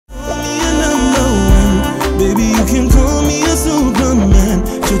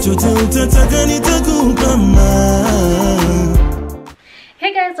Hey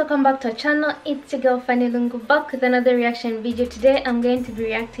guys, welcome back to our channel. It's your girl Fanny Lungu back with another reaction video. Today I'm going to be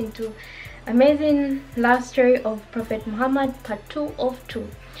reacting to amazing love story of Prophet Muhammad part 2 of 2.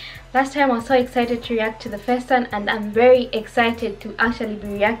 Last time I was so excited to react to the first one, and I'm very excited to actually be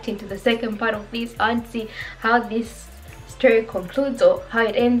reacting to the second part of this and see how this story concludes or how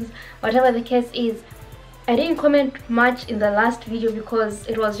it ends. Whatever the case is, I didn't comment much in the last video because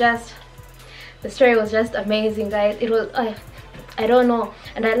it was just, the story was just amazing, guys. It was I don't know,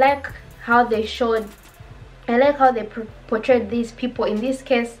 and I like how they showed, I like how they portrayed these people. In this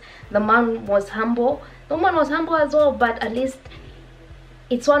case, the man was humble, the woman was humble as well, but at least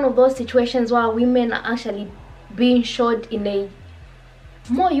it's one of those situations where women are actually being showed in a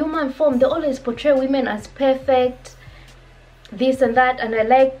more human form. They always portray women as perfect, this and that, and I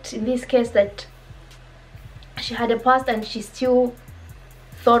liked in this case that she had a past and she still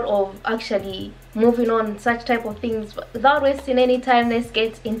thought of actually moving on, such type of things. But without wasting any time, let's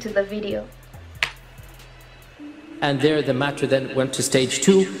get into the video. And there the matter then went to stage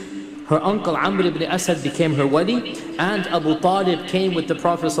 2. Her uncle Amr ibn Asad became her wali, and Abu Talib came with the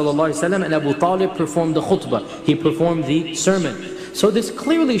Prophet ﷺ, and Abu Talib performed the khutbah, he performed the sermon. So this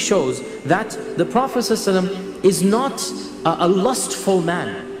clearly shows that the Prophet ﷺ is not a lustful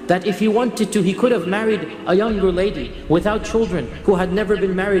man, that if he wanted to, he could have married a younger lady without children who had never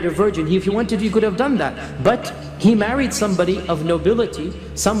been married, a virgin. If he wanted to, he could have done that. But he married somebody of nobility,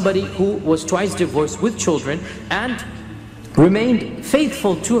 somebody who was twice divorced with children, and remained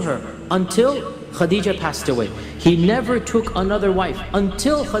faithful to her until Khadija passed away. He never took another wife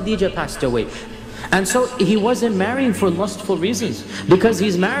until Khadija passed away. And so he wasn't marrying for lustful reasons, because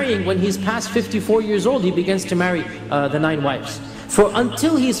he's marrying when he's past 54 years old. He begins to marry the 9 wives. For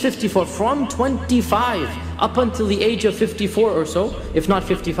until he's 54, from 25 up until the age of 54 or so, if not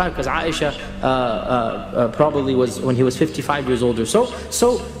 55, because Aisha probably was when he was 55 years old or so.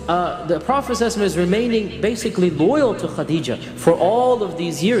 So the Prophet ﷺ is remaining basically loyal to Khadija for all of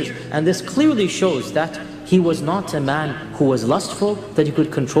these years. And this clearly shows that he was not a man who was lustful, that he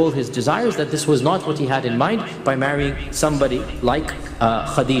could control his desires, that this was not what he had in mind by marrying somebody like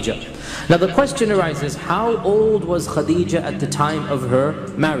Khadija. Now the question arises, how old was Khadija at the time of her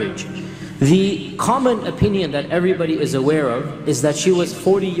marriage? The common opinion that everybody is aware of is that she was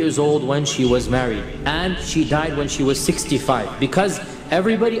 40 years old when she was married, and she died when she was 65, because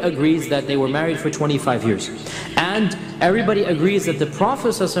everybody agrees that they were married for 25 years. And everybody agrees that the Prophet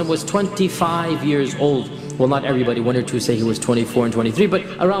ﷺ was 25 years old. Well, not everybody, one or two say he was 24 and 23, but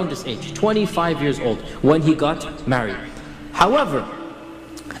around this age, 25 years old when he got married. However,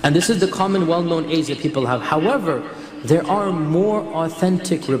 and this is the common well-known age that people have, however, there are more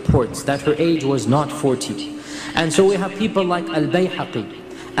authentic reports that her age was not 40. And so we have people like Al-Bayhaqi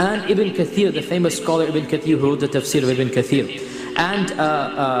and Ibn Kathir, the famous scholar Ibn Kathir who wrote the tafsir of Ibn Kathir,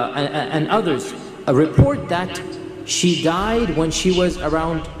 and others report that she died when she was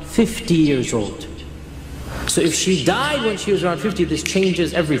around 50 years old. So if she died when she was around 50, this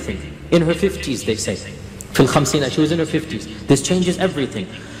changes everything. In her 50s, they say. Fil khamsina, she was in her 50s. This changes everything.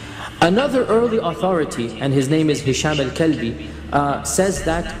 Another early authority, and his name is Hisham al-Kalbi, says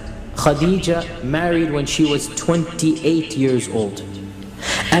that Khadija married when she was 28 years old.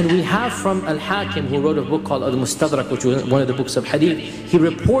 And we have from Al-Hakim, who wrote a book called Al-Mustadrak, which was one of the books of Hadith, he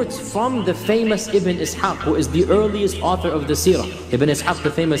reports from the famous Ibn Ishaq, who is the earliest author of the Seerah, Ibn Ishaq, the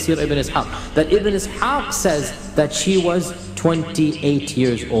famous Seerah Ibn Ishaq, that Ibn Ishaq says that she was 28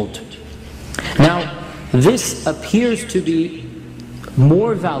 years old. Now, this appears to be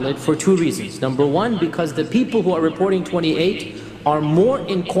more valid for 2 reasons. Number one, because the people who are reporting 28 are more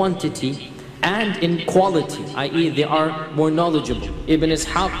in quantity and in quality, i.e. they are more knowledgeable. Ibn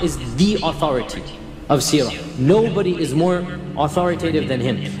Ishaq is the authority of Seerah. Nobody is more authoritative than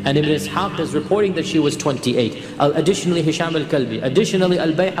him. And Ibn Ishaq is reporting that she was 28. Additionally, Hisham al-Kalbi. Additionally,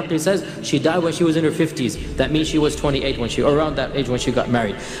 Al-Bayhaqi says she died when she was in her 50s. That means she was 28 when she, or around that age when she got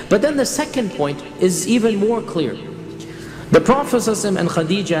married. But then the second point is even more clear. The Prophet ﷺ and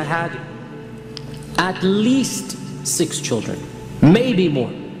Khadija had at least 6 children, maybe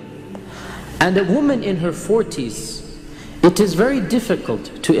more. And a woman in her 40s, it is very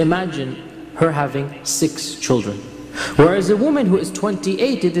difficult to imagine her having 6 children. Whereas a woman who is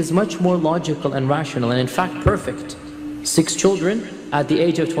 28, it is much more logical and rational, and in fact perfect. 6 children at the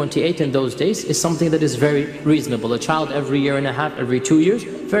age of 28 in those days is something that is very reasonable. A child every year and a half, every 2 years,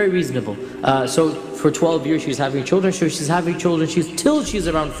 very reasonable. So for 12 years she's having children, so she's having children till she's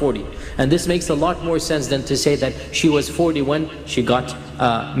around 40. And this makes a lot more sense than to say that she was 40 when she got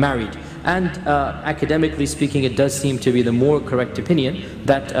married. And academically speaking, it does seem to be the more correct opinion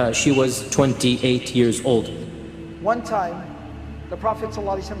that she was 28 years old. One time, the Prophet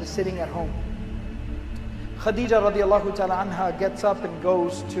ﷺ is sitting at home. Khadija radiallahu ta'ala anha gets up and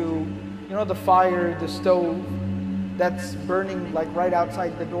goes to, you know, the fire, the stove that's burning like right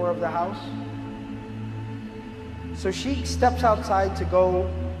outside the door of the house. So she steps outside to go,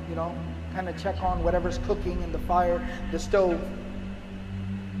 you know, kind of check on whatever's cooking in the fire, the stove.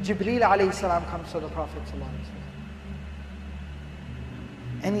 Jibreel alayhi salam comes to the Prophet ﷺ.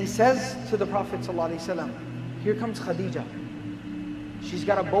 And he says to the Prophet ﷺ, here comes Khadija. She's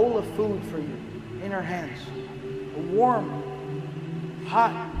got a bowl of food for you in her hands. A warm,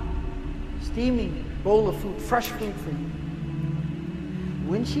 hot, steaming bowl of food, fresh food for you.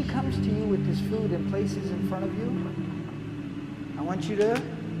 When she comes to you with this food and places in front of you, I want you to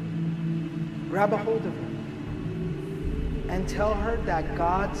grab a hold of her and tell her that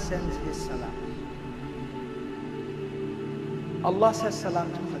God sends His salam. Allah says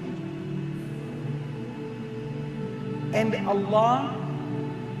salam to Khadija. And Allah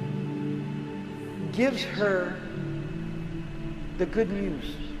gives her the good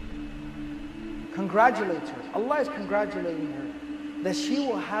news, congratulates her. Allah is congratulating her that she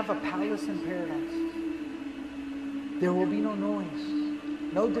will have a palace in paradise. There will be no noise,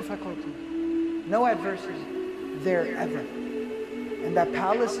 no difficulty, no adversity there ever. And that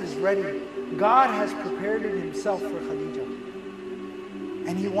palace is ready. God has prepared it Himself for Khadija.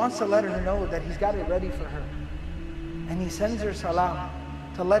 And He wants to let her know that He's got it ready for her. And He sends her salam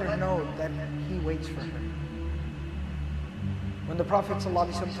to let her know that He waits for her. When the Prophet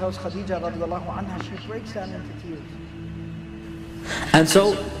ﷺ tells Khadija radiallahu anha, she breaks down into tears. And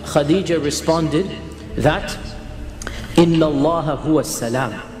so Khadija responded that Inna Allah huwa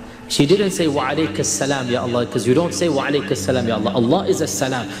salam. She didn't say wa alayka salam ya Allah, because you don't say wa alayka salam ya Allah. Allah is a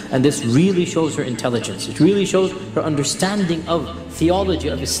salam. And this really shows her intelligence. It really shows her understanding of theology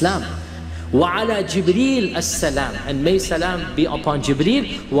of Islam. Wa ala Jibreel as-salam, and may salam be upon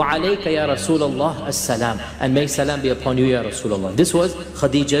Jibreel. Wa alayka ya Rasulullah as-salam, and may salam be upon you ya Rasulullah. This was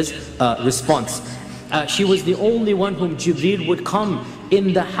Khadija's response. She was the only one whom Jibreel would come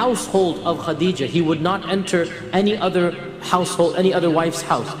in the household of Khadija. He would not enter any other household, any other wife's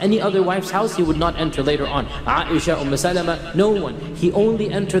house. Any other wife's house he would not enter later on. Aisha, Salama, no one. He only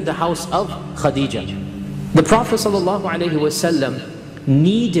entered the house of Khadija. The Prophet ﷺ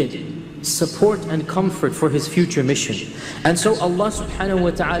needed support and comfort for his future mission. And so Allah subhanahu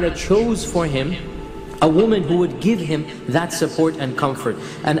wa ta'ala chose for him a woman who would give him that support and comfort.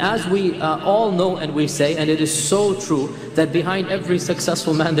 And as we all know and we say, and it is so true, that behind every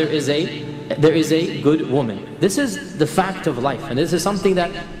successful man there is a good woman. This is the fact of life, and this is something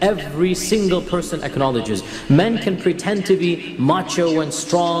that every single person acknowledges. Men can pretend to be macho and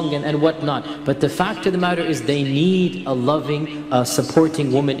strong and whatnot, but the fact of the matter is they need a loving,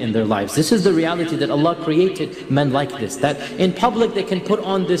 supporting woman in their lives. This is the reality that Allah created men like this, that in public they can put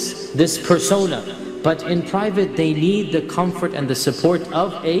on this persona, but in private they need the comfort and the support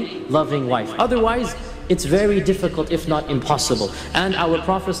of a loving wife. Otherwise, it's very difficult, if not impossible. And our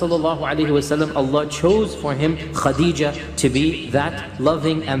Prophet ﷺ, Allah chose for him Khadija to be that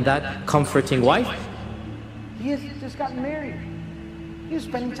loving and that comforting wife. He has just gotten married. He was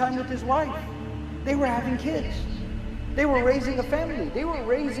spending time with his wife. They were having kids. They were raising a family. They were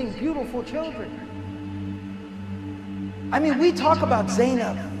raising beautiful children. I mean, we talk about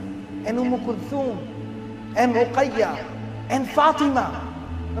Zainab and Kulthum and Ruqayya and Fatima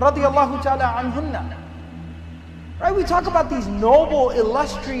radiyallahu ta'ala anhunna. Right? We talk about these noble,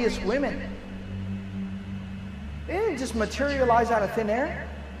 illustrious women. They didn't just materialize out of thin air,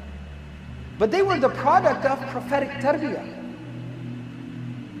 but they were the product of prophetic tarbiyah,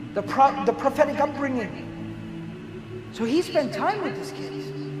 the prophetic upbringing. So he spent time with his kids.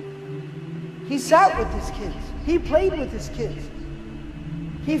 He sat with his kids. He played with his kids.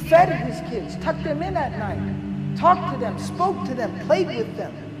 He fed his kids, tucked them in at night, talked to them, spoke to them, played with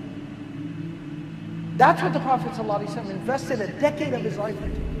them. That's what the Prophet ﷺ invested a decade of his life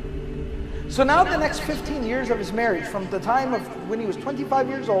into. So now the next 15 years of his marriage, from the time of when he was 25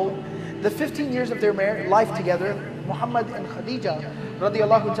 years old, the 15 years of their life together, Muhammad and Khadija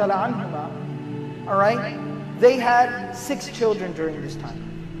radiallahu ta'ala anhuma, all right, they had 6 children during this time.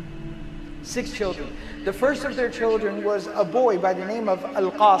 6 children. The first of their children was a boy by the name of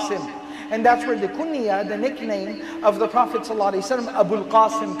Al-Qasim. And that's where the kunya, the nickname of the Prophet ﷺ, Abu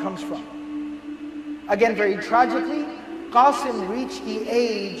al-Qasim, comes from. Again, very tragically, Qasim reached the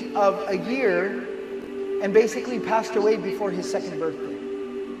age of a year and basically passed away before his 2nd birthday.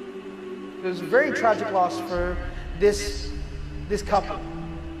 It was a very tragic loss for this couple.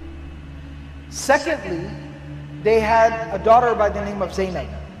 Secondly, they had a daughter by the name of Zainab,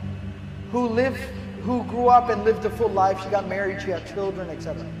 who grew up and lived a full life. She got married, she had children,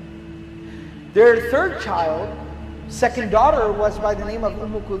 etc. Their third child, second daughter, was by the name of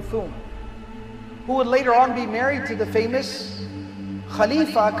Kulthum, who would later on be married to the famous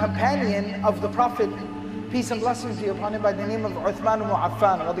Khalifa, companion of the Prophet, peace and blessings be upon him, by the name of Uthman ibn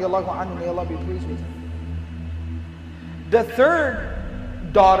Affan, radiallahu anhu, may Allah be pleased with him. The third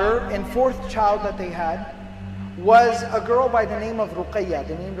daughter and fourth child that they had was a girl by the name of Ruqayya,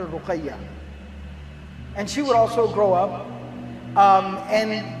 they named her Ruqayya. And she would also grow up.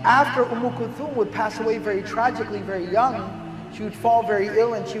 And after Kulthum would pass away very tragically, very young, she would fall very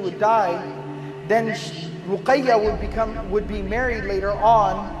ill and she would die. Then Ruqayya would be married later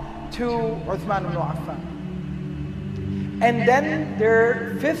on to Uthman ibn Affan. And then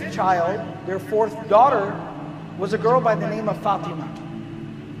their fifth child, their fourth daughter, was a girl by the name of Fatima,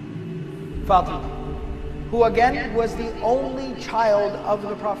 who again was the only child of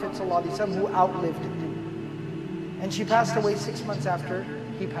the Prophet ﷺ who outlived him. And she passed away 6 months after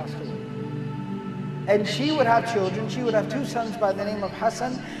he passed away. And she would have children. She would have two sons by the name of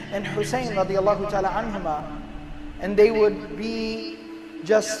Hassan and Hussein radiallahu ta'ala anhuma. And they would be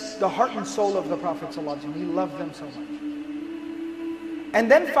just the heart and soul of the Prophet ﷺ. He loved them so much. And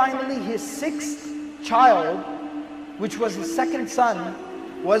then finally his sixth child, which was his second son,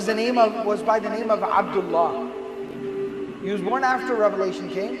 was by the name of Abdullah. He was born after revelation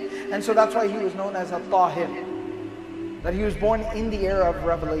came, and so that's why he was known as a Tahir, that he was born in the era of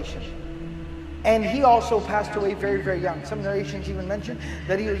revelation. And he also passed away very, very young. Some narrations even mention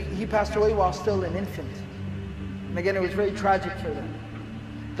that he passed away while still an infant. And again, it was very tragic for them.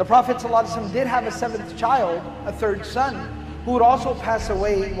 The Prophet ﷺ did have a seventh child, a third son, who would also pass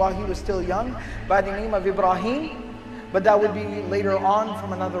away while he was still young, by the name of Ibrahim. But that would be later on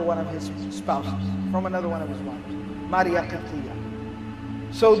from another one of his spouses, from another one of his wives, Maria Qibtiyya.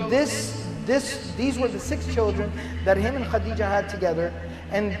 So these were the 6 children that him and Khadija had together,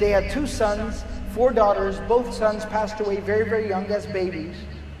 and they had 2 sons, 4 daughters. Both sons passed away very, very young as babies,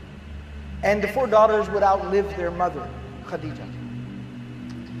 and the 4 daughters would outlive their mother, Khadija.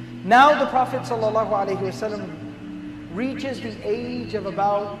 Now the Prophet ﷺ reaches the age of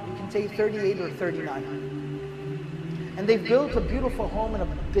about, you can say 38 or 39. And they've built a beautiful home and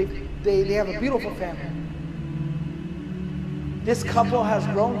they have a beautiful family. This couple has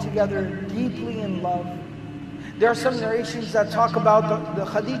grown together deeply in love. There are some narrations that talk about the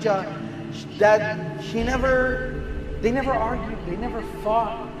Khadija, that they never argued, they never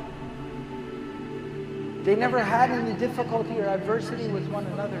fought. They never had any difficulty or adversity with one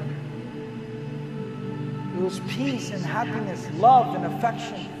another. It was peace and happiness, love and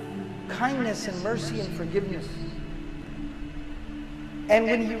affection, kindness and mercy and forgiveness. And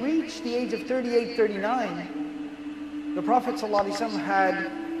when he reached the age of 38, 39, the Prophet ﷺ had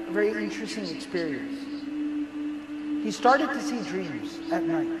a very interesting experience. He started to see dreams at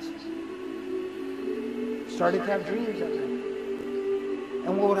night. Started to have dreams at night.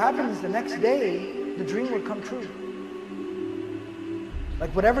 And what would happen is the next day, the dream would come true.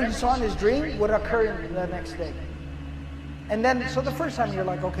 Like whatever he saw in his dream would occur in the next day. And then, so the first time you're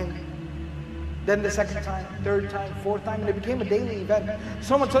like, okay. Then the second time, third time, fourth time, and it became a daily event.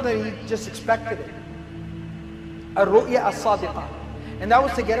 So much so that he just expected it. A rēÄakSH. And that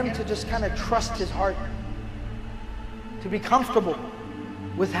was to get him to just kind of trust his heart. To be comfortable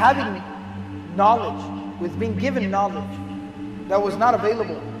with having knowledge, with being given knowledge that was not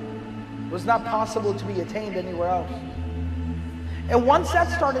available, was not possible to be attained anywhere else. And once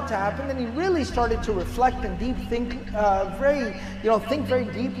that started to happen, then he really started to reflect and think very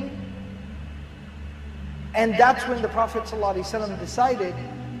deeply. And that's when the Prophet ﷺ decided,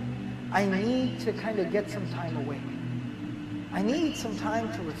 I need to kind of get some time away. I need some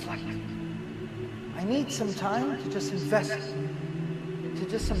time to reflect. I need some time to just invest into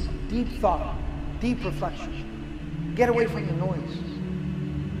just some deep thought, deep reflection. Get away from the noise.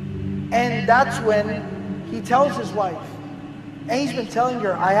 And that's when he tells his wife, and he's been telling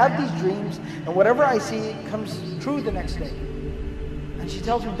her, I have these dreams, and whatever I see comes true the next day. And she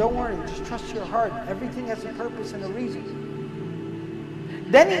tells him, don't worry, just trust your heart. Everything has a purpose and a reason.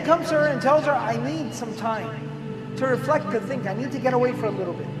 Then he comes to her and tells her, I need some time to reflect, to think. I need to get away for a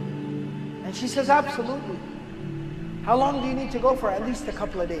little bit. And she says, absolutely. How long do you need to go for? At least a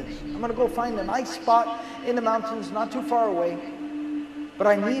couple of days. I'm going to go find a nice spot in the mountains, not too far away. But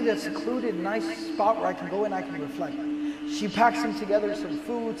I need a secluded, nice spot where I can go and I can reflect. She packs him together some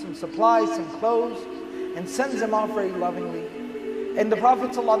food, some supplies, some clothes, and sends him off very lovingly. And the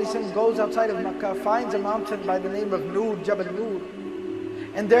Prophet ﷺ goes outside of Mecca, finds a mountain by the name of Nur, Jabal Nur.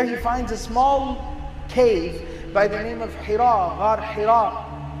 And there he finds a small cave by the name of Hira, Ghar Hira.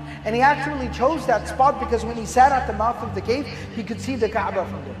 And he actually chose that spot because when he sat at the mouth of the cave, he could see the Kaaba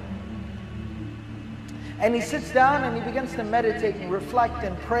from there. And he sits down and he begins to meditate and reflect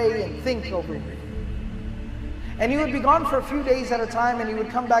and pray and think over it. And he would be gone for a few days at a time, and he would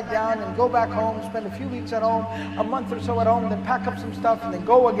come back down and go back home, spend a few weeks at home, a month or so at home, then pack up some stuff and then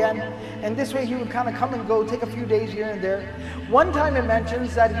go again. And this way he would kind of come and go, take a few days here and there. One time it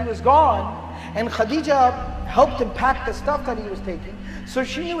mentions that he was gone and Khadija helped him pack the stuff that he was taking. So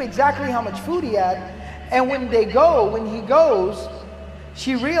she knew exactly how much food he had. And when he goes,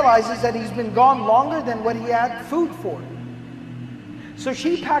 she realizes that he's been gone longer than what he had food for. So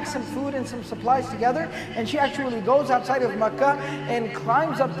she packs some food and some supplies together, and she actually goes outside of Mecca and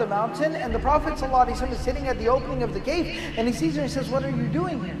climbs up the mountain, and the Prophet ﷺ is sitting at the opening of the cave, and he sees her and says, "What are you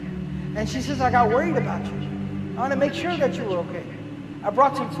doing here?" And she says, "I got worried about you. I want to make sure that you were okay. I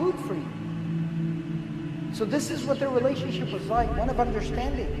brought some food for you." So this is what their relationship was like, one of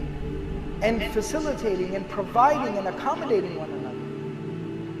understanding and facilitating and providing and accommodating one another.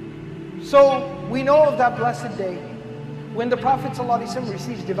 So we know of that blessed day when the Prophet ﷺ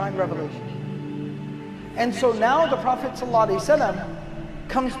receives divine revelation. And so now the Prophet ﷺ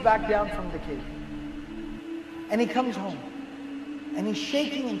comes back down from the cave. And he comes home. And he's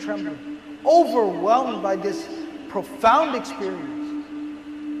shaking and trembling, overwhelmed by this profound experience.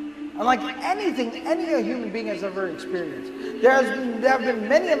 Unlike anything any human being has ever experienced. There have been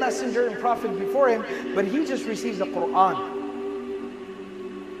many a messenger and prophet before him, but he just receives the Quran.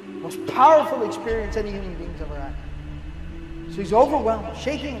 Most powerful experience any human being's ever had. So he's overwhelmed,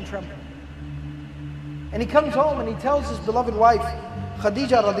 shaking and trembling. And he comes home and he tells his beloved wife,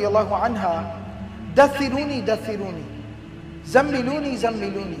 Khadija radiallahu anha, "Dathiruni, dathiruni, zammiluni,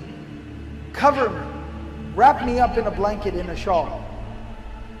 zammiluni." Cover me, wrap me up in a blanket, in a shawl.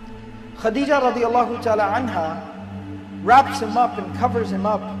 Khadija radiallahu ta'ala anha wraps him up and covers him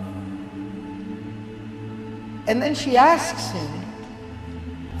up. And then she asks him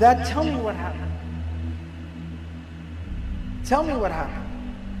that, "Tell me what happened. Tell me what happened."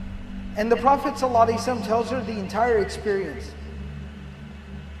 And the Prophet ﷺ tells her the entire experience.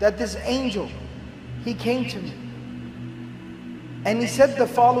 That this angel, he came to me. And he said the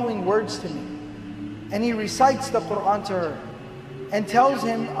following words to me. And he recites the Quran to her. And tells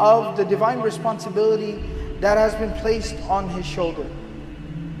him of the divine responsibility that has been placed on his shoulder.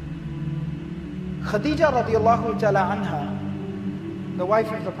 Khadija radiallahu ta'ala anha, the wife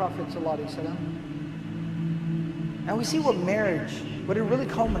of the Prophet ﷺ. And we see what it really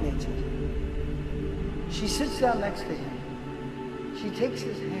culminates in. She sits down next to him. She takes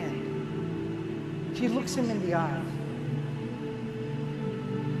his hand. She looks him in the eyes.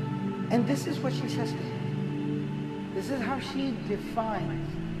 And this is what she says to him. This is how she defines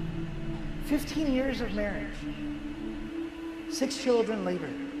 15 years of marriage, 6 children later,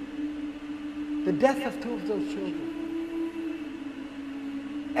 the death of 2 of those children,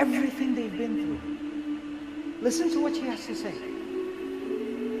 everything they've been through. Listen to what she has to say.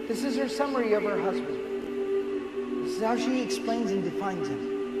 This is her summary of her husband. This is how she explains and defines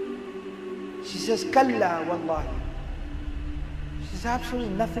him. She says, "Kalla wallahi." She says,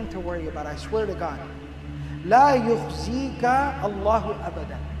 absolutely nothing to worry about, I swear to God. La yukhzika Allahu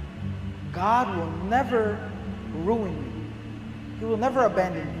abadan. God will never ruin you. He will never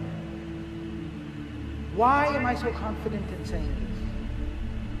abandon you. Why am I so confident in saying this?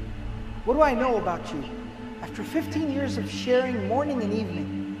 What do I know about you? After 15 years of sharing morning and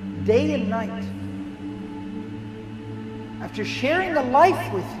evening, day and night, after sharing a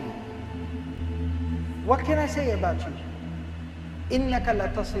life with you, what can I say about you? Innaka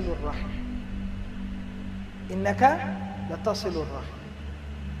latasilur rahim. Innaka latasilur rahim.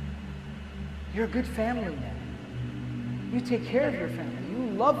 You're a good family man. You take care of your family.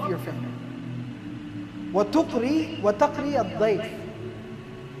 You love your family. وَتُقْرِي الضَّيْفِ.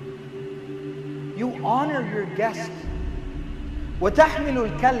 You honor your guests. وَتَحْمِلُ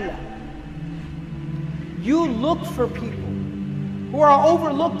الْكَلَّ. You look for people who are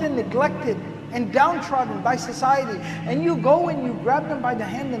overlooked and neglected and downtrodden by society, and you go and you grab them by the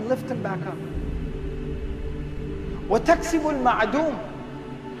hand and lift them back up. وَتَكْسِبُ الْمَعْدُومِ.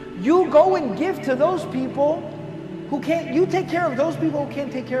 You go and give to those people who can't, you take care of those people who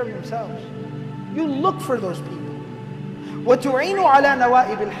can't take care of themselves. You look for those people. وَتُعِينُ عَلَى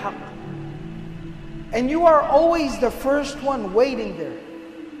نَوَائِبِ الْحَقِّ. And you are always the first one waiting there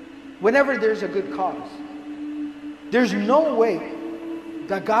whenever there's a good cause. There's no way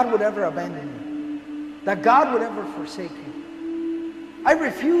that God would ever abandon you, that God would ever forsake you. I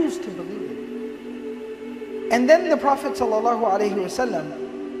refuse to believe it. And then the Prophet ﷺ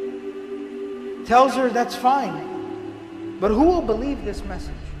tells her, that's fine, but who will believe this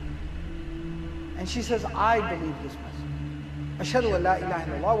message? And she says, I believe this message. Ashhadu an la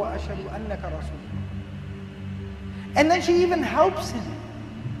ilaha illallah wa ashhadu annaka rasulullah. And then she even helps him,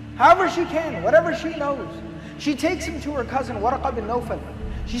 however she can, whatever she knows. She takes him to her cousin, Waraqah bin Nawfal.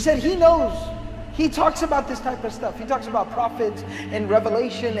 She said, he knows. He talks about this type of stuff. He talks about prophets and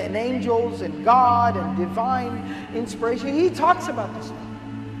revelation and angels and God and divine inspiration. He talks about this stuff.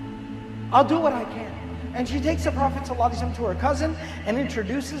 I'll do what I can. And she takes the Prophet ﷺ to her cousin and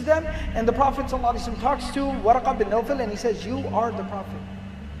introduces them. And the Prophet ﷺ talks to Waraqah bin Nawfal and he says, you are the Prophet.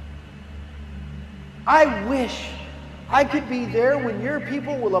 I wish I could be there when your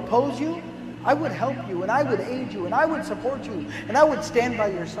people will oppose you. I would help you and I would aid you and I would support you and I would stand by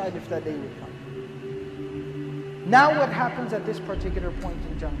your side if that day would come. Now what happens at this particular point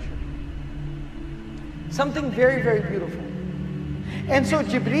in juncture? Something very, very beautiful. And so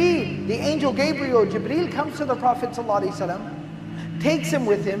Jibreel, the angel Gabriel, Jibreel comes to the Prophet ﷺ, takes him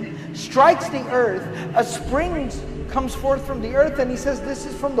with him, strikes the earth, a spring comes forth from the earth and he says, this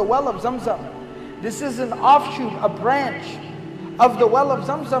is from the well of Zamzam. This is an offshoot, a branch of the well of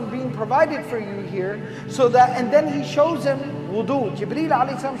Zamzam being provided for you here. So that, and then he shows him wudu. Jibreel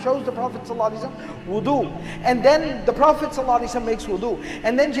alayhi salam shows the Prophet ﷺ wudu. And then the Prophet ﷺ makes wudu.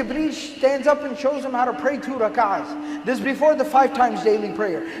 And then Jibreel stands up and shows him how to pray 2 rak'ahs. This is before the 5 times daily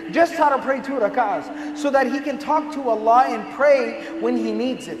prayer. Just how to pray 2 rak'ahs. So that he can talk to Allah and pray when he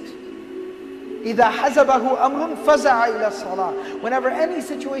needs it. إِذَا حَزَبَهُ أَمْرٌ فَزَعَ إِلَى الصَّلَاةِ. Whenever any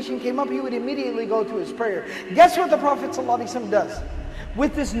situation came up, he would immediately go to his prayer. Guess what the Prophet ﷺ does?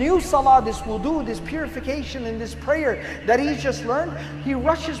 With this new salah, this wudu, this purification and this prayer that he's just learned, he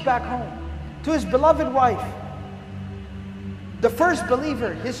rushes back home to his beloved wife. The first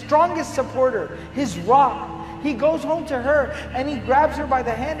believer, his strongest supporter, his rock. He goes home to her and he grabs her by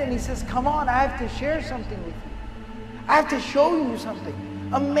the hand and he says, come on, I have to share something with you. I have to show you something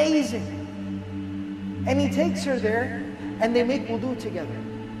amazing. And he takes her there and they make wudu together.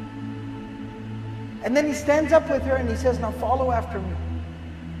 And then he stands up with her and he says, now follow after me.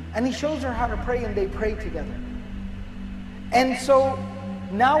 And he shows her how to pray and they pray together. And so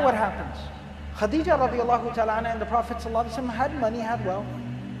now what happens? Khadija radiallahu ta'ala anha and the Prophet ﷺ had money, had wealth.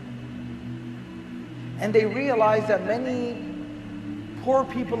 And they realized that many poor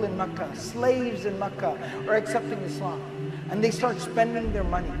people in Mecca, slaves in Mecca, are accepting Islam. And they start spending their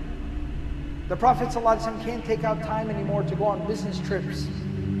money. The Prophet ﷺ can't take out time anymore to go on business trips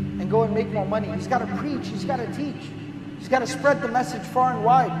and go and make more money. He's got to preach, he's got to teach. He's got to spread the message far and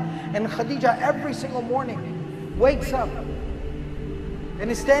wide. And Khadija every single morning wakes up and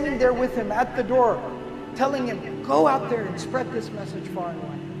is standing there with him at the door, telling him, go out there and spread this message far and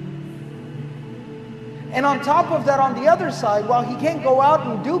wide. And on top of that, on the other side, while he can't go out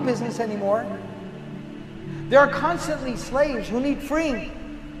and do business anymore, there are constantly slaves who need freeing,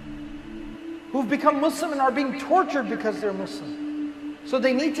 who've become Muslim and are being tortured because they're Muslim. So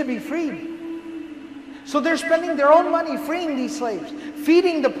they need to be freed. So they're spending their own money freeing these slaves,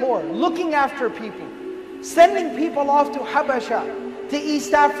 feeding the poor, looking after people, sending people off to Habasha, to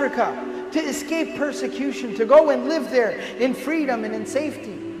East Africa, to escape persecution, to go and live there in freedom and in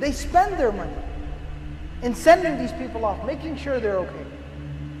safety. They spend their money in sending these people off, making sure they're okay.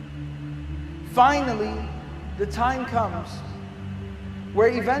 Finally, the time comes where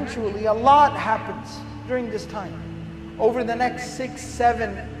eventually a lot happens during this time. Over the next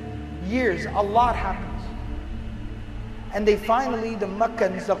 6-7 years, a lot happens. And they finally, the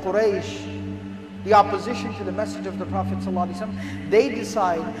Meccans, the Quraysh, the opposition to the message of the Prophet ﷺ, they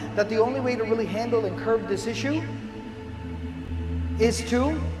decide that the only way to really handle and curb this issue is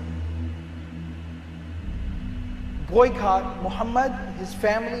to boycott Muhammad, his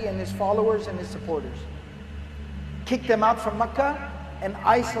family and his followers and his supporters. Kick them out from Mecca and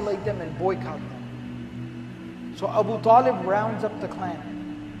isolate them and boycott them. So Abu Talib rounds up the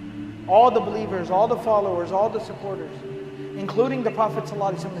clan, all the believers, all the followers, all the supporters, including the Prophet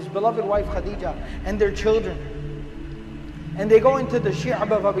ﷺ, his beloved wife Khadija, and their children. And they go into the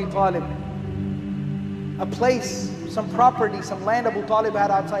Shi'ab of Abu Talib, a place, some property, some land Abu Talib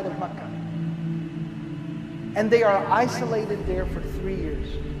had outside of Mecca. And they are isolated there for 3 years.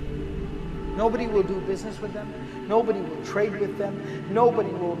 Nobody will do business with them. Nobody will trade with them. Nobody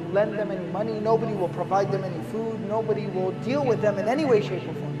will lend them any money. Nobody will provide them any food. Nobody will deal with them in any way, shape,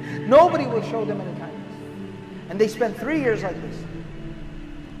 or form. Nobody will show them any kindness. And they spent 3 years like this.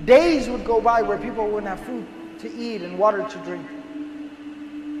 Days would go by where people wouldn't have food to eat and water to drink.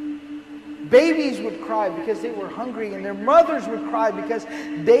 Babies would cry because they were hungry, and their mothers would cry because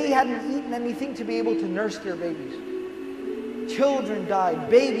they hadn't eaten anything to be able to nurse their babies. Children died,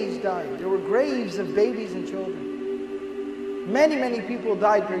 babies died. There were graves of babies and children. Many, many people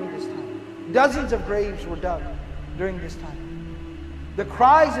died during this time. Dozens of graves were dug during this time. The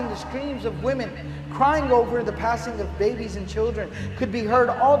cries and the screams of women crying over the passing of babies and children could be heard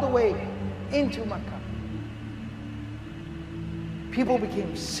all the way into Mecca. People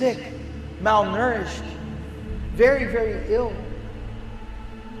became sick, malnourished, very, very ill.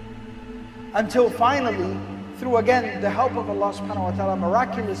 Until finally, through again the help of Allah subhanahu wa ta'ala,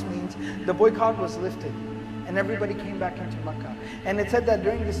 miraculous means, the boycott was lifted and everybody came back into Mecca. And it said that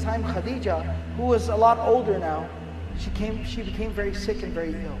during this time, Khadija, who was a lot older now, she became very sick and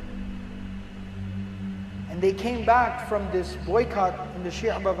very ill. And they came back from this boycott in the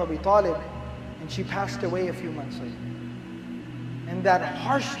Shi'ab of Abi Talib, and she passed away a few months later. And that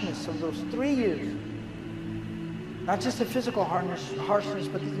harshness of those 3 years, not just the physical harshness,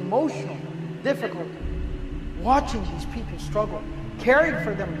 but the emotional difficulty, watching these people struggle, caring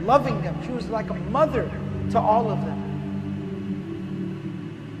for them, loving them. She was like a mother to all of them.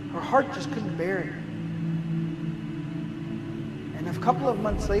 Her heart just couldn't bear it. And a couple of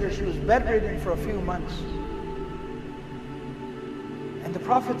months later, she was bedridden for a few months. And the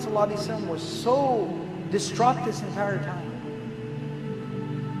Prophet ﷺ was so distraught this entire time.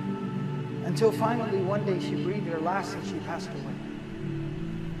 Until finally one day she breathed her last and she passed away.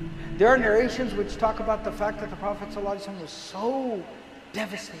 There are narrations which talk about the fact that the Prophet ﷺ was so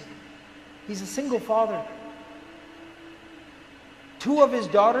devastated. He's a single father. 2 of his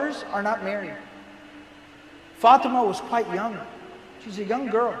daughters are not married. Fatima was quite young. She's a young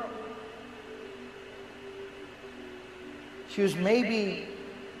girl. She was maybe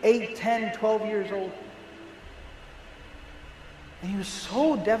 8, 10, 12 years old. And he was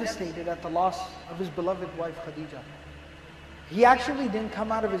so devastated at the loss of his beloved wife Khadija. He actually didn't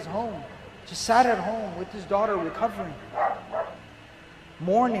come out of his home. Just sat at home with his daughter recovering,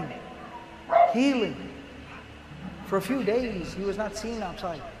 mourning, healing. For a few days he was not seen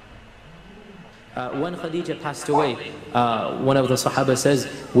outside. When Khadija passed away, one of the Sahaba says,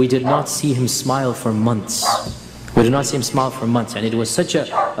 we did not see him smile for months. We did not see him smile for months. And it was such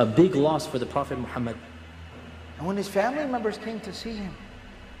a big loss for the Prophet Muhammad. And when his family members came to see him,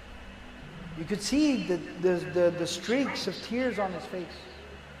 you could see the streaks of tears on his face.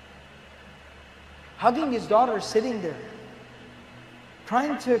 Hugging his daughter, sitting there,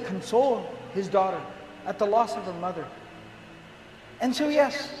 trying to console his daughter at the loss of her mother. And so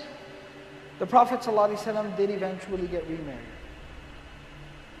yes, the Prophet ﷺ did eventually get remarried.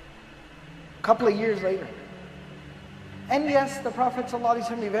 A couple of years later. And yes, the Prophet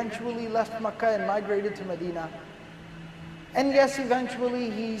ﷺ eventually left Mecca and migrated to Medina. And yes,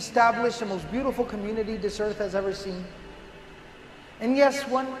 eventually he established the most beautiful community this earth has ever seen. And yes,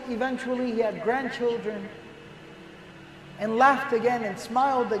 eventually he had grandchildren and laughed again and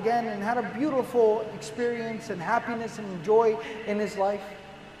smiled again and had a beautiful experience and happiness and joy in his life.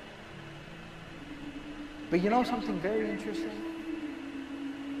 But you know something very interesting?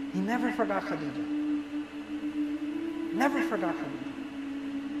 He never forgot Khadija. Never forgot Khadija.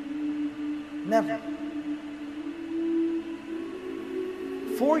 Never.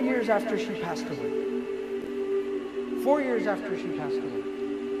 4 years after she passed away. 4 years after she passed away.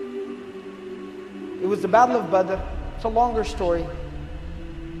 It was the Battle of Badr. It's a longer story.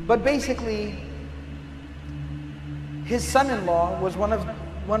 But basically, his son-in-law was one of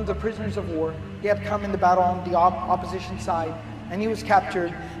the prisoners of war. He had come in the battle on the opposition side, and he was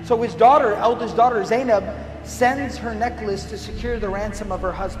captured. So his daughter, eldest daughter, Zainab, sends her necklace to secure the ransom of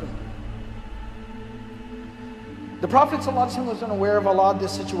her husband. The Prophet ﷺ was unaware of Allah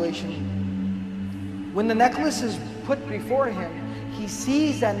this situation. When the necklace is put before him, he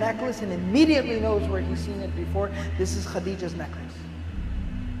sees that necklace and immediately knows where he's seen it before. This is Khadija's necklace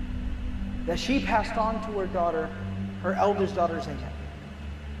that she passed on to her daughter, her eldest daughter Zainab.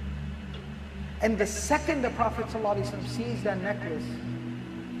 And the second the Prophet ﷺ sees that necklace,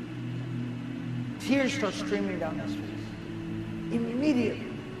 tears start streaming down his face. Immediately,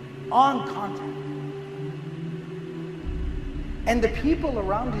 on contact. And the people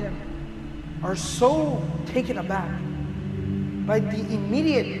around him are so taken aback by the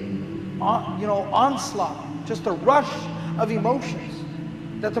immediate onslaught, just a rush of emotions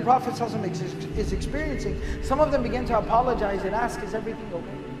that the Prophet ﷺ is experiencing. Some of them begin to apologize and ask, is everything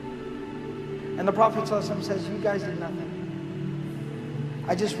okay? And the Prophet ﷺ says, you guys did nothing.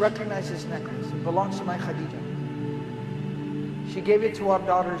 I just recognize this necklace. It belongs to my Khadija. She gave it to our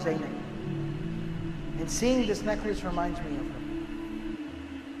daughter Zainab. And seeing this necklace reminds me of her.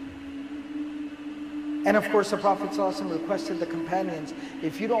 And of course the Prophet ﷺ requested the companions,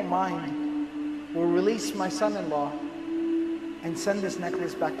 if you don't mind, we'll release my son-in-law and send this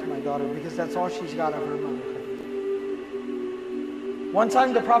necklace back to my daughter, because that's all she's got of her mother. One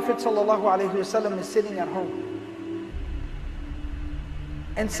time the Prophet ﷺ is sitting at home,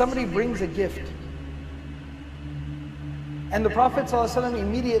 and somebody brings a gift. And the Prophet ﷺ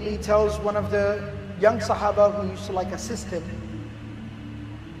immediately tells one of the young Sahaba who used to like assist him.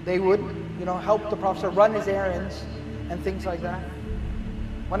 They would, help the Prophet run his errands and things like that.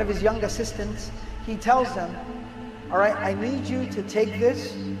 One of his young assistants, he tells them, all right, I need you to take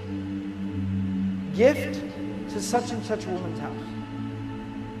this gift to such and such a woman's house.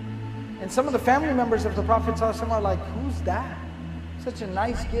 And some of the family members of the Prophet ﷺ are like, who's that? Such a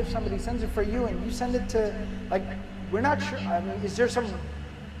nice gift, somebody sends it for you and you send it to, we're not sure, is there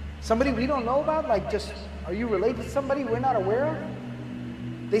somebody we don't know about? Are you related to somebody we're not aware of?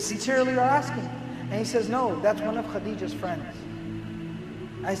 They sincerely are asking. And he says, no, that's one of Khadija's friends.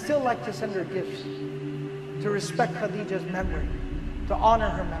 I still like to send her gifts, to respect Khadija's memory, to honor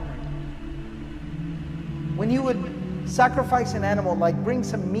her memory. When you would sacrifice an animal, like bring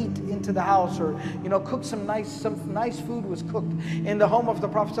some meat into the house, or cook some nice food was cooked in the home of the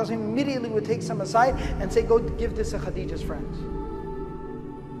Prophet, he immediately would take some aside and say, go give this to Khadija's friends.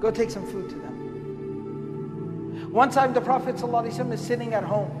 Go take some food to them. One time the Prophet ﷺ is sitting at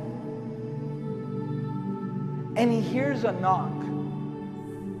home and he hears a knock.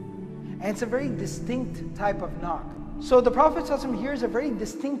 And it's a very distinct type of knock. So the Prophet ﷺ hears a very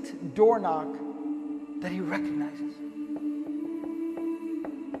distinct door knock that he recognizes.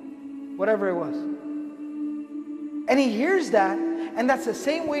 Whatever it was. And he hears that, and that's the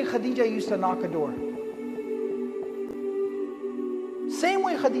same way Khadija used to knock a door. Same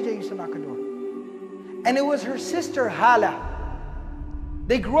way Khadija used to knock a door. And it was her sister Hala.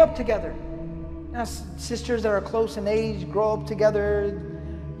 They grew up together. Now, sisters that are close in age grow up together.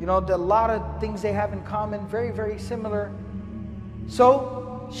 A lot of things they have in common, very, very similar.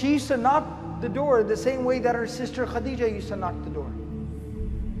 So she used to knock the door the same way that her sister Khadija used to knock the door.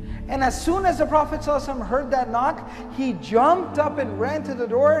 And as soon as the Prophet ﷺ heard that knock, he jumped up and ran to the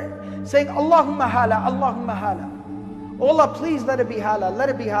door saying, Allahumma hala, Allahumma hala. Oh Allah, please let it be Hala, let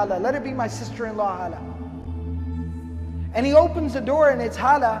it be Hala, let it be my sister-in-law Hala. And he opens the door and it's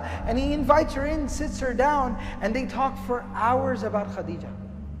Hala, and he invites her in, sits her down, and they talk for hours about Khadija.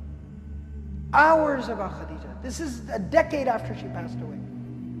 Hours about Khadija. This is a decade after she passed away.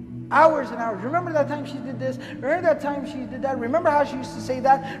 Hours and hours. Remember that time she did this? Remember that time she did that? Remember how she used to say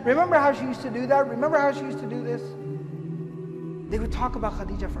that? Remember how she used to do that? Remember how she used to do this? They would talk about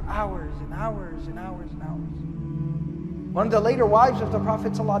Khadija for hours and hours and hours and hours. One of the later wives of the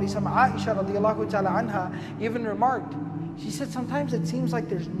Prophet ﷺ, Aisha radiallahu ta'ala anha, even remarked, she said, sometimes it seems like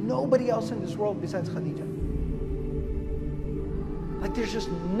there's nobody else in this world besides Khadija. Like there's just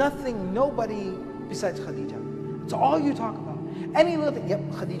nothing, nobody besides Khadija. It's all you talk about. Any little thing, yep,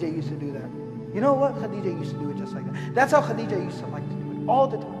 Khadija used to do that. You know what? Khadija used to do it just like that. That's how Khadija used to like to do it, all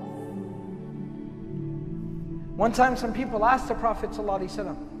the time. One time some people asked the Prophet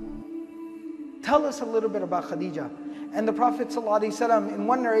ﷺ, tell us a little bit about Khadija. And the Prophet ﷺ, in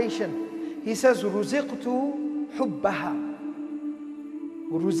one narration, he says, رُزِقْتُ حُبَّهَا.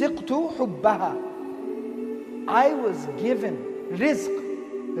 رُزِقْتُ حُبَّهَا. I was given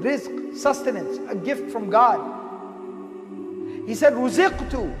rizq, sustenance, a gift from God. He said,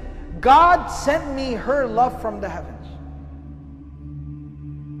 رُزِقْتُ. God sent me her love from the heavens.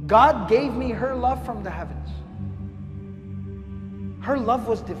 God gave me her love from the heavens. Her love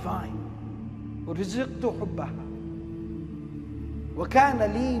was divine. رُزِقْتُ حُبَّهَا. وَكَانَ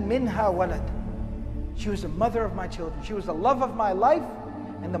لِي مِنْهَا وَلَدٍ. She was the mother of my children. She was the love of my life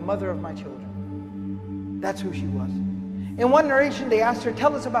and the mother of my children. That's who she was. In one narration, they asked her,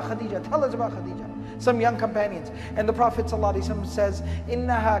 tell us about Khadija, tell us about Khadija. Some young companions. And the Prophet ﷺ says,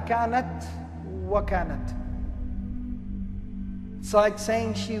 إِنَّهَا كَانَتْ وَكَانَتْ. It's like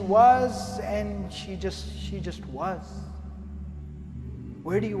saying she was and she just was.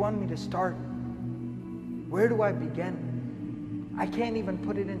 Where do you want me to start? Where do I begin? I can't even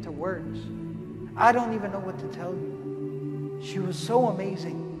put it into words. I don't even know what to tell you. She was so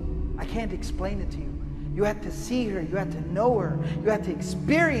amazing. I can't explain it to you. You had to see her, you had to know her, you had to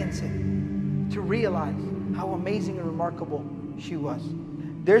experience it to realize how amazing and remarkable she was.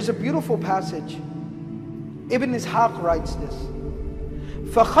 There's a beautiful passage. Ibn Ishaq writes this.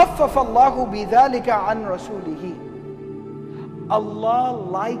 فَخَفَّفَ اللَّهُ بِذَلِكَ عَنْ رَسُولِهِ.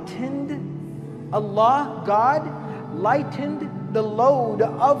 God lightened the load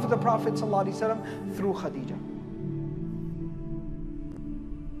of the Prophet ﷺ through Khadija.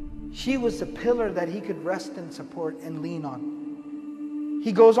 She was the pillar that he could rest and support and lean on.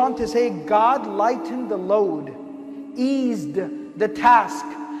 He goes on to say, God lightened the load eased the task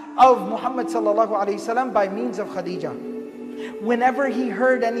of Muhammad sallallahu alaihi wasallam by means of Khadija. Whenever he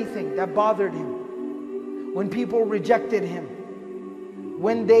heard anything that bothered him, when people rejected him,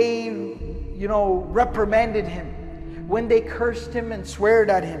 when they, reprimanded him, when they cursed him and sweared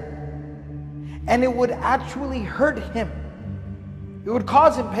at him, and it would actually hurt him, it would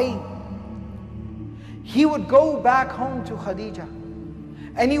cause him pain, he would go back home to Khadija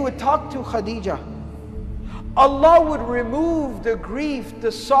and he would talk to Khadija. Allah would remove the grief,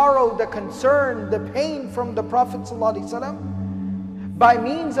 the sorrow, the concern, the pain from the Prophet ﷺ by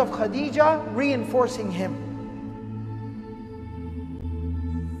means of Khadija reinforcing him.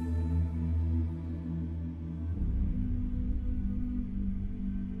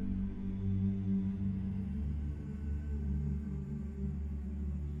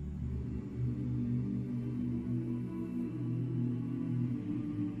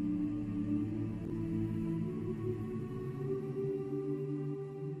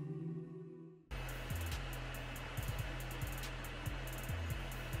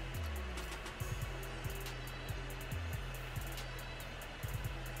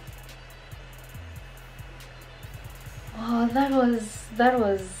 Oh, that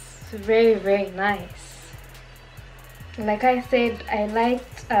was very, very nice. Like I said, I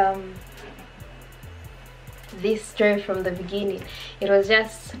liked this story from the beginning. It was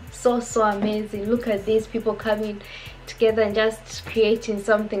just so amazing. Look at these people coming together and just creating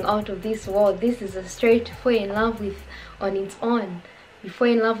something out of this world. This is a story to fall in love with on its own. You fall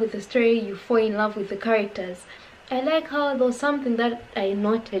in love with the story, you fall in love with the characters. I like how there was something that I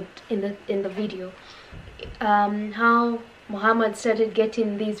noted in the video. How Muhammad started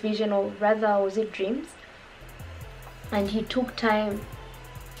getting these vision, or rather was it dreams, and he took time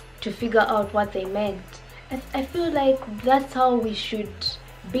to figure out what they meant. I feel like that's how we should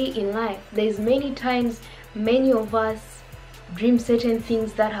be in life. There's many times many of us dream certain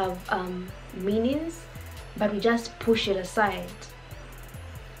things that have meanings, but we just push it aside.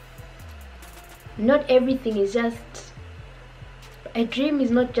 Not everything is just a dream.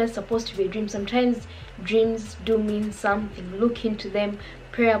 Is not just supposed to be a dream. Sometimes dreams do mean something. Look into them,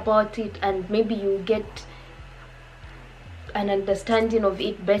 pray about it, and maybe you get an understanding of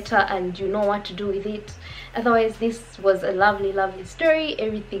it better and you know what to do with it. Otherwise, this was a lovely story.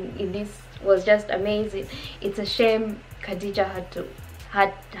 Everything in this was just amazing. It's a shame Khadija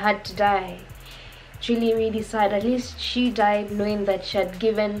had to die. It's really sad. At least she died knowing that she had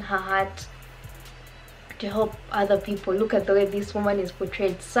given her heart to help other people. Look at the way this woman is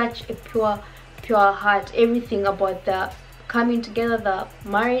portrayed. Such a pure heart. Everything about the coming together, the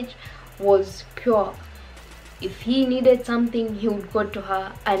marriage was pure. If he needed something, he would go to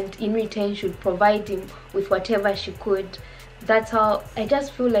her, and in return she would provide him with whatever she could. That's how, I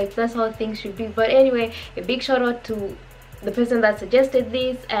just feel like that's how things should be. But anyway, a big shout out to the person that suggested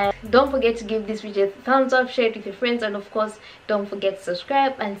this, and don't forget to give this video a thumbs up, share it with your friends, and of course don't forget to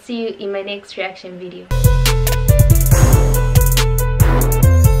subscribe, and see you in my next reaction video.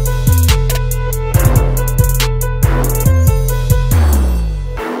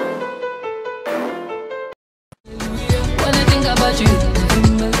 When I think about you